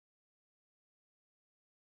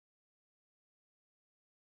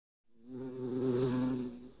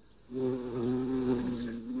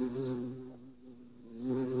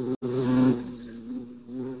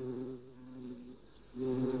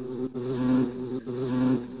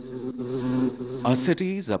Our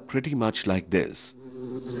cities are pretty much like this.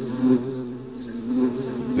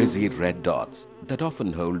 Busy red dots that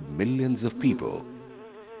often hold millions of people.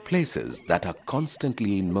 Places that are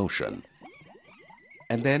constantly in motion.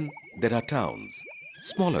 And then there are towns,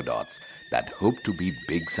 smaller dots that hope to be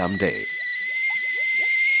big someday.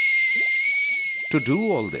 To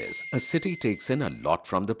do all this, a city takes in a lot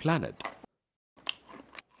from the planet.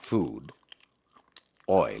 Food,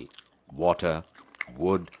 oil, water,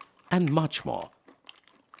 wood, and much more.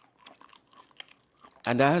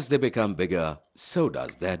 And as they become bigger, so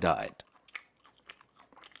does their diet.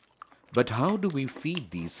 But how do we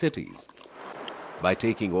feed these cities? By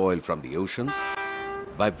taking oil from the oceans,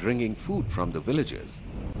 by bringing food from the villages,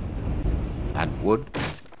 and wood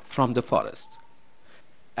from the forests.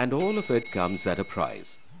 And all of it comes at a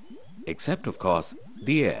price, except of course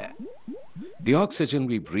the air. The oxygen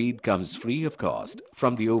we breathe comes free of cost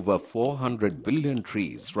from the over 400 billion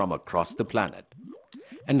trees from across the planet.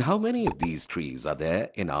 And how many of these trees are there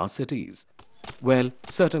in our cities? Well,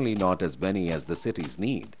 certainly not as many as the cities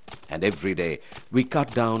need. And every day we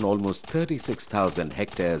cut down almost 36,000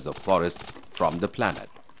 hectares of forests from the planet.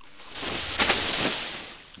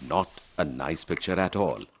 Not a nice picture at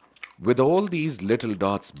all. With all these little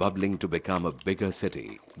dots bubbling to become a bigger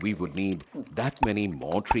city, we would need that many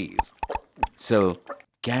more trees. So,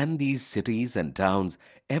 can these cities and towns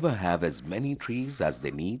ever have as many trees as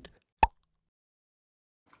they need?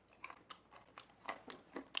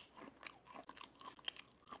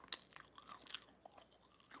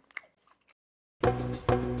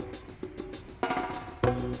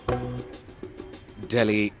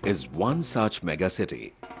 Delhi is one such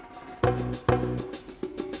megacity.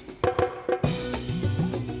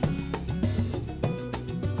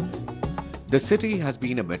 The city has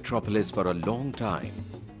been a metropolis for a long time,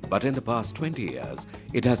 but in the past 20 years,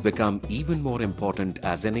 it has become even more important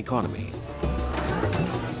as an economy.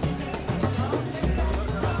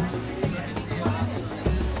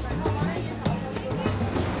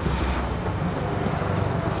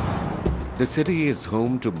 The city is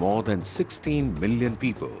home to more than 16 million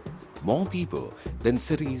people, more people than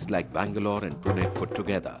cities like Bangalore and Pune put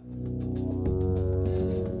together.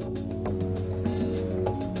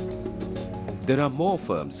 There are more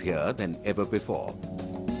firms here than ever before.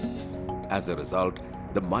 As a result,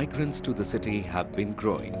 the migrants to the city have been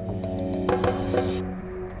growing.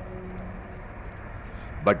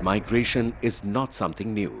 But migration is not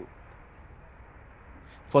something new.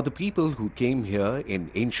 For the people who came here in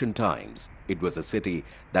ancient times, it was a city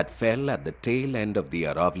that fell at the tail end of the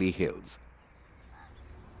Aravalli Hills.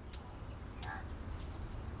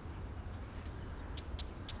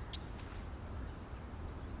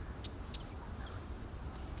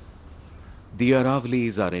 The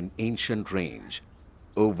Aravallis are an ancient range,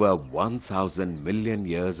 over 1,000 million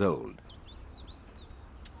years old.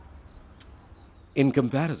 In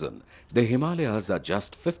comparison, the Himalayas are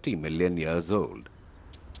just 50 million years old.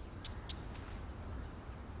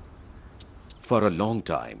 For a long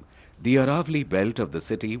time, the Aravalli belt of the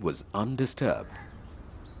city was undisturbed.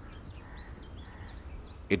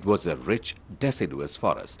 It was a rich, deciduous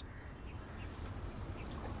forest.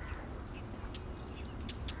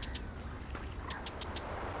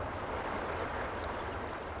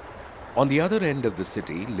 On the other end of the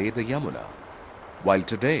city lay the Yamuna. While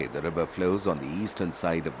today the river flows on the eastern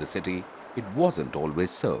side of the city, it wasn't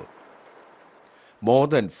always so. More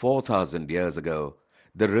than 4,000 years ago,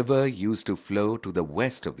 the river used to flow to the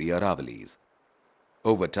west of the Aravallis.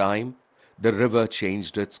 Over time, the river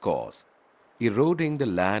changed its course, eroding the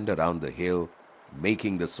land around the hill,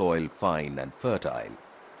 making the soil fine and fertile.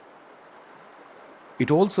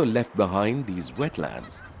 It also left behind these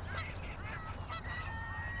wetlands.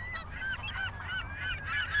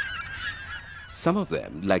 Some of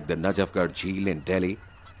them, like the Najafgarh Jheel in Delhi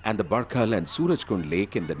and the Barkhal and Surajkund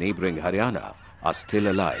Lake in the neighboring Haryana, are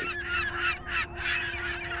still alive.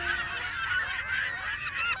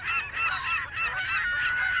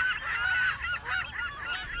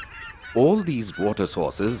 All these water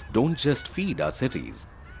sources don't just feed our cities.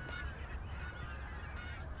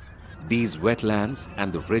 These wetlands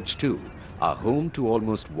and the ridge too are home to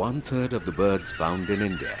almost 1/3 of the birds found in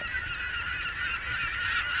India.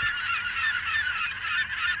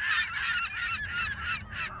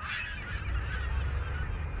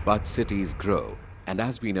 But cities grow, and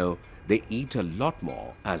as we know, they eat a lot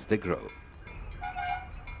more as they grow.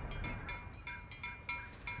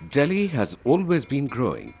 Delhi has always been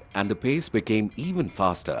growing, and the pace became even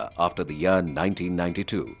faster after the year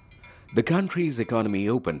 1992. The country's economy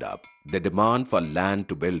opened up. The demand for land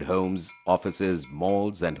to build homes, offices,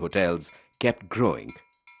 malls and hotels kept growing.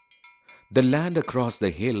 The land across the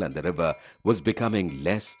hill and the river was becoming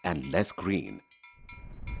less and less green.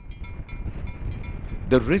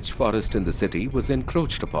 The rich forest in the city was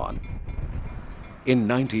encroached upon. In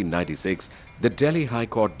 1996, the Delhi High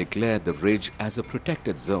Court declared the ridge as a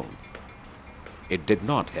protected zone. It did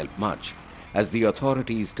not help much, as the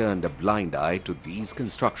authorities turned a blind eye to these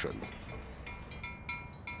constructions.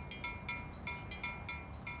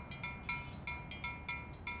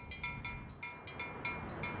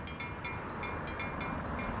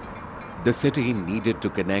 The city needed to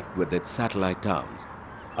connect with its satellite towns.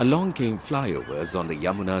 Along came flyovers on the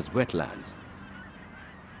Yamuna's wetlands.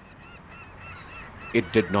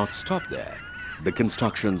 It did not stop there. The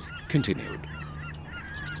constructions continued.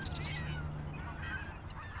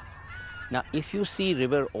 Now, if you see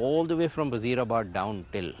river all the way from Wazirabad down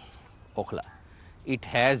till Okhla, it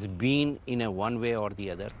has been in a one way or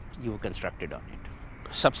the other, you constructed on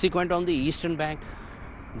it. Subsequent on the eastern bank,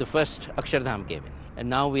 the first Akshardham came in, and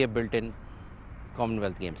now we have built in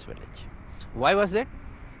Commonwealth Games Village. Why was that?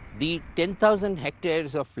 The 10,000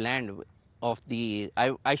 hectares of land of the,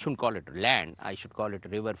 I shouldn't call it land, I should call it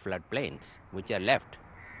river flood plains, which are left.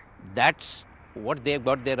 That's what they've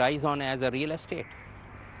got their eyes on as a real estate.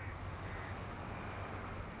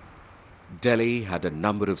 Delhi had a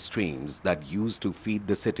number of streams that used to feed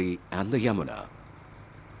the city and the Yamuna.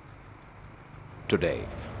 Today,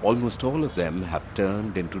 almost all of them have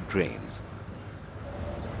turned into drains.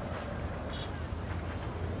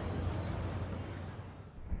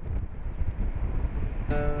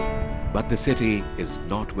 But the city is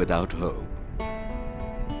not without hope.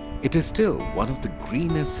 It is still one of the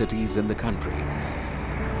greenest cities in the country.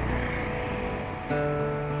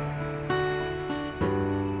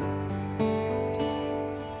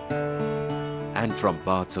 And from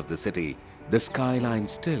parts of the city, the skyline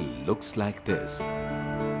still looks like this.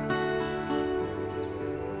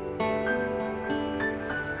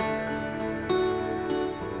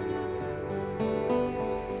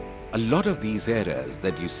 A lot of these areas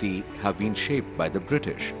that you see have been shaped by the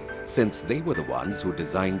British, since they were the ones who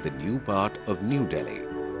designed the new part of New Delhi.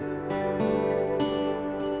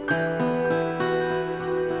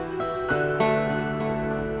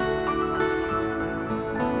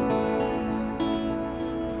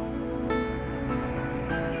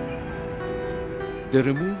 They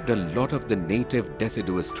removed a lot of the native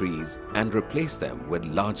deciduous trees and replaced them with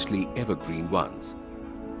largely evergreen ones.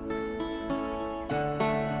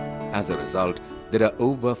 As a result, there are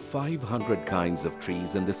over 500 kinds of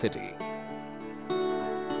trees in the city.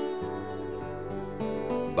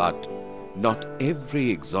 But not every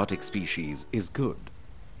exotic species is good.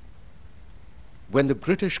 When the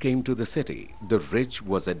British came to the city, the ridge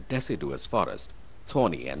was a deciduous forest,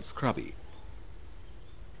 thorny and scrubby.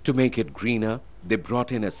 To make it greener, they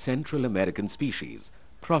brought in a Central American species,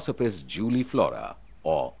 Prosopis juliflora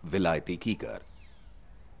or Vilaiti kikar.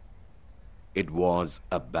 It was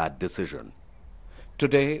a bad decision.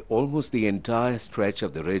 Today, almost the entire stretch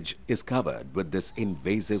of the ridge is covered with this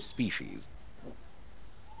invasive species.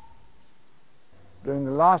 During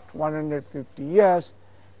the last 150 years,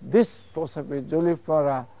 this Prosopis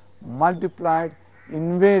juliflora multiplied,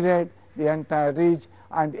 invaded the entire ridge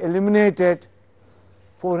and eliminated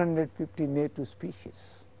 450 native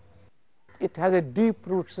species. It has a deep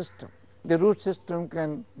root system. The root system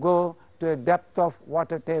can go to a depth of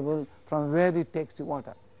water table from where it takes the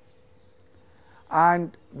water.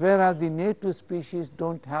 And whereas the native species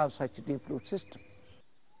don't have such a deep root system.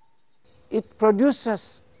 It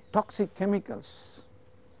produces toxic chemicals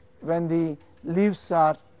when the leaves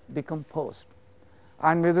are decomposed.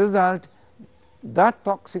 And with the result, that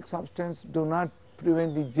toxic substance do not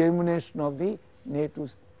prevent the germination of the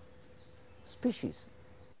native species.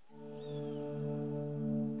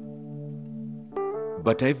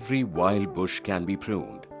 But every wild bush can be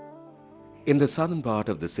pruned. In the southern part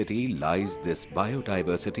of the city lies this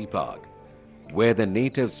biodiversity park, where the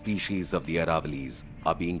native species of the Aravalis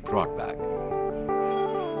are being brought back.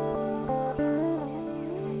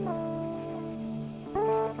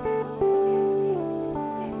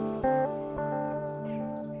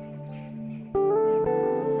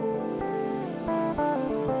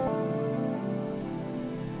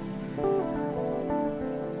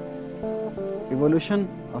 Evolution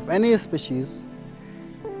of any species,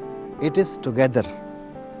 it is together,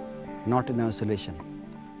 not in isolation.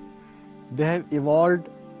 They have evolved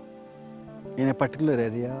in a particular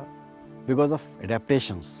area because of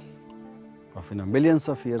adaptations. of millions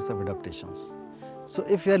of years of adaptations. So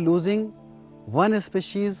if you are losing one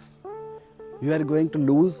species, you are going to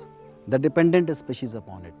lose the dependent species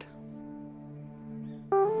upon it.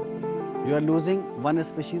 You are losing one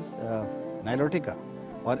species, Nilotica,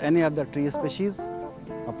 or any of the tree species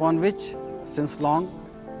upon which since long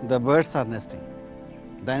the birds are nesting,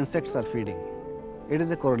 the insects are feeding. It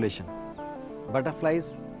is a correlation.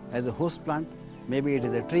 Butterflies as a host plant, maybe it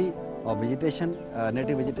is a tree or vegetation,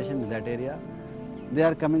 native vegetation in that area, they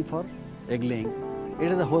are coming for egg laying.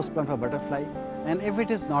 It is a host plant for butterfly, and if it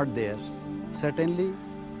is not there, certainly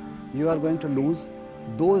you are going to lose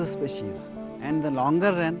those species. And in the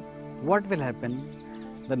longer run, what will happen?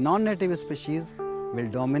 The non-native species will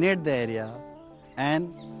dominate the area,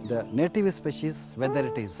 and the native species, whether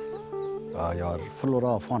it is your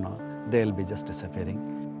flora or fauna, they will be just disappearing.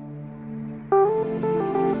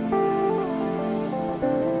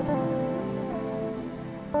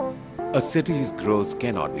 A city's growth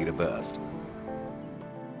cannot be reversed.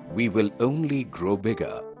 We will only grow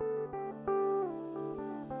bigger.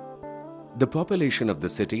 The population of the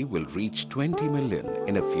city will reach 20 million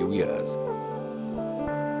in a few years.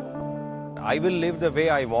 I will live the way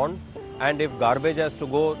I want, and if garbage has to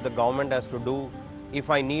go, the government has to do. If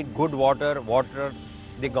I need good water,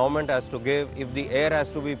 the government has to give. If the air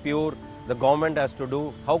has to be pure, the government has to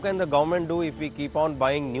do. How can the government do if we keep on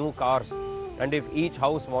buying new cars? And if each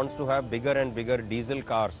house wants to have bigger and bigger diesel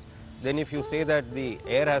cars, then if you say that the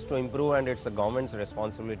air has to improve and it's the government's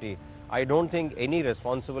responsibility, I don't think any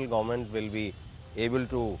responsible government will be able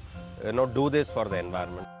to do this for the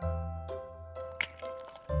environment.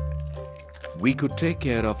 We could take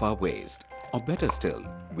care of our waste, or better still,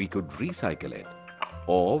 we could recycle it,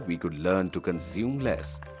 or we could learn to consume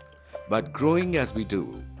less. But growing as we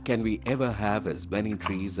do, can we ever have as many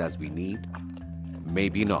trees as we need?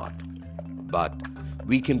 Maybe not. But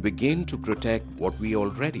we can begin to protect what we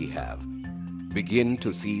already have. Begin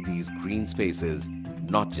to see these green spaces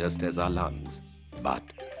not just as our lungs, but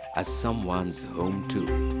as someone's home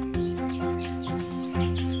too.